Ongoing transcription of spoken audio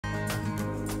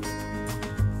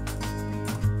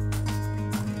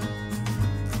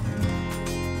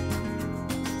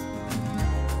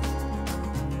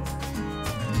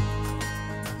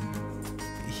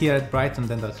Here at Brighton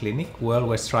Dental Clinic, we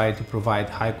always try to provide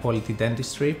high-quality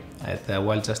dentistry at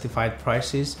well-justified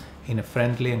prices in a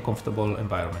friendly and comfortable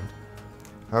environment.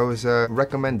 I was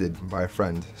recommended by a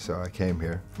friend, so I came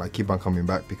here. I keep on coming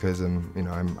back because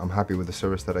I'm happy with the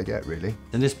service that I get, really.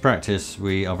 In this practice,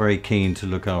 we are very keen to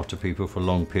look after people for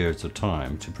long periods of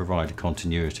time to provide a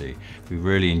continuity. We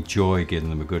really enjoy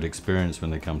giving them a good experience when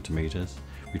they come to meet us.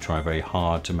 We try very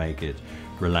hard to make it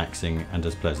relaxing and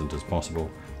as pleasant as possible.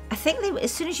 I think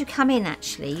as soon as you come in,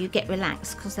 actually, you get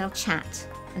relaxed because they'll chat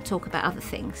and talk about other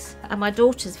things. And my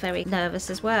daughter's very nervous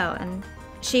as well, and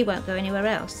she won't go anywhere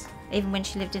else. Even when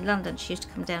she lived in London, she used to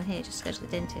come down here just to go to the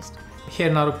dentist. Here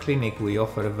in our clinic, we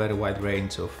offer a very wide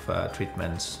range of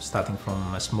treatments, starting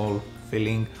from a small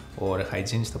filling or a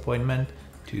hygienist appointment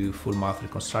to full mouth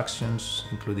reconstructions,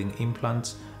 including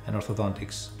implants and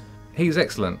orthodontics. He was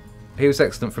excellent. He was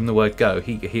excellent from the word go.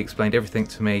 He explained everything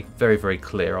to me very, very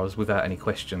clear. I was without any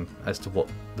question as to what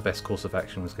the best course of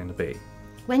action was going to be.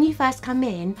 When you first come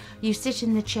in, you sit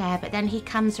in the chair, but then he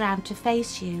comes round to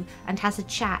face you and has a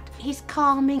chat. He's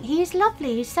calming, he is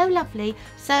lovely, he's so lovely,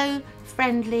 so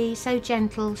friendly, so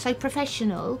gentle, so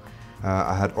professional.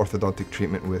 I had orthodontic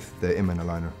treatment with the Implant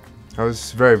aligner. I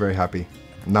was very, very happy.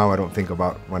 Now I don't think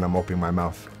about when I'm opening my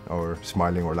mouth or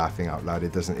smiling or laughing out loud.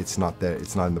 It's not there,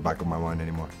 it's not in the back of my mind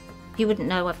anymore. You wouldn't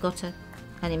know I've got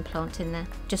an implant in there.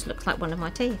 Just looks like one of my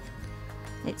teeth.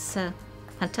 It's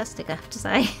fantastic, I have to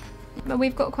say. But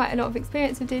we've got quite a lot of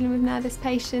experience of dealing with nervous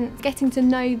patients. Getting to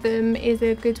know them is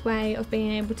a good way of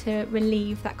being able to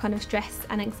relieve that kind of stress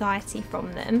and anxiety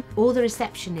from them. All the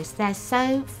receptionists, they're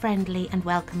so friendly and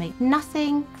welcoming.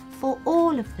 Nothing for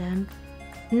all of them,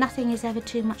 nothing is ever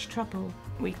too much trouble.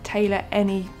 We tailor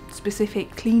any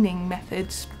specific cleaning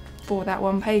methods for that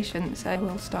one patient, so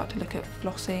we'll start to look at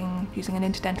flossing, using an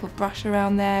interdental brush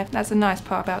around there. That's a nice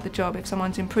part about the job, if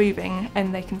someone's improving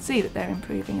and they can see that they're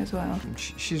improving as well.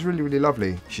 She's really, really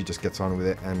lovely. She just gets on with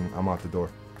it and I'm out the door.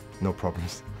 No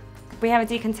problems. We have a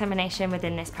decontamination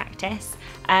within this practice.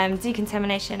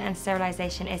 Decontamination and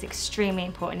sterilisation is extremely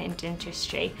important in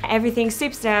dentistry. Everything's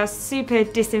super sterile, super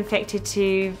disinfected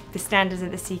to the standards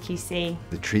of the CQC.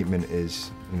 The treatment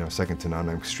is, second to none.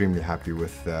 I'm extremely happy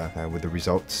with the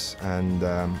results, and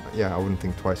yeah, I wouldn't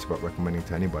think twice about recommending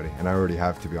to anybody, and I already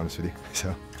have, to be honest with you.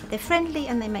 So They're friendly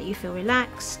and they make you feel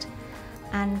relaxed,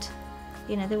 and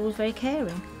they're all very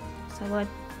caring. So I'd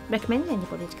recommend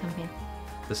anybody to come here.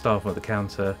 The staff at the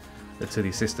counter, to the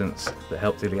assistants that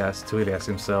helped Ilias, to Ilias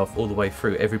himself, all the way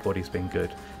through, everybody's been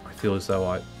good. I feel as though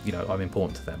I'm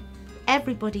important to them.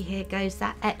 Everybody here goes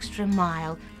that extra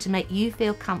mile to make you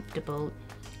feel comfortable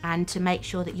and to make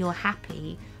sure that you're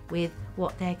happy with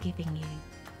what they're giving you.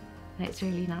 And it's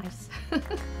really nice.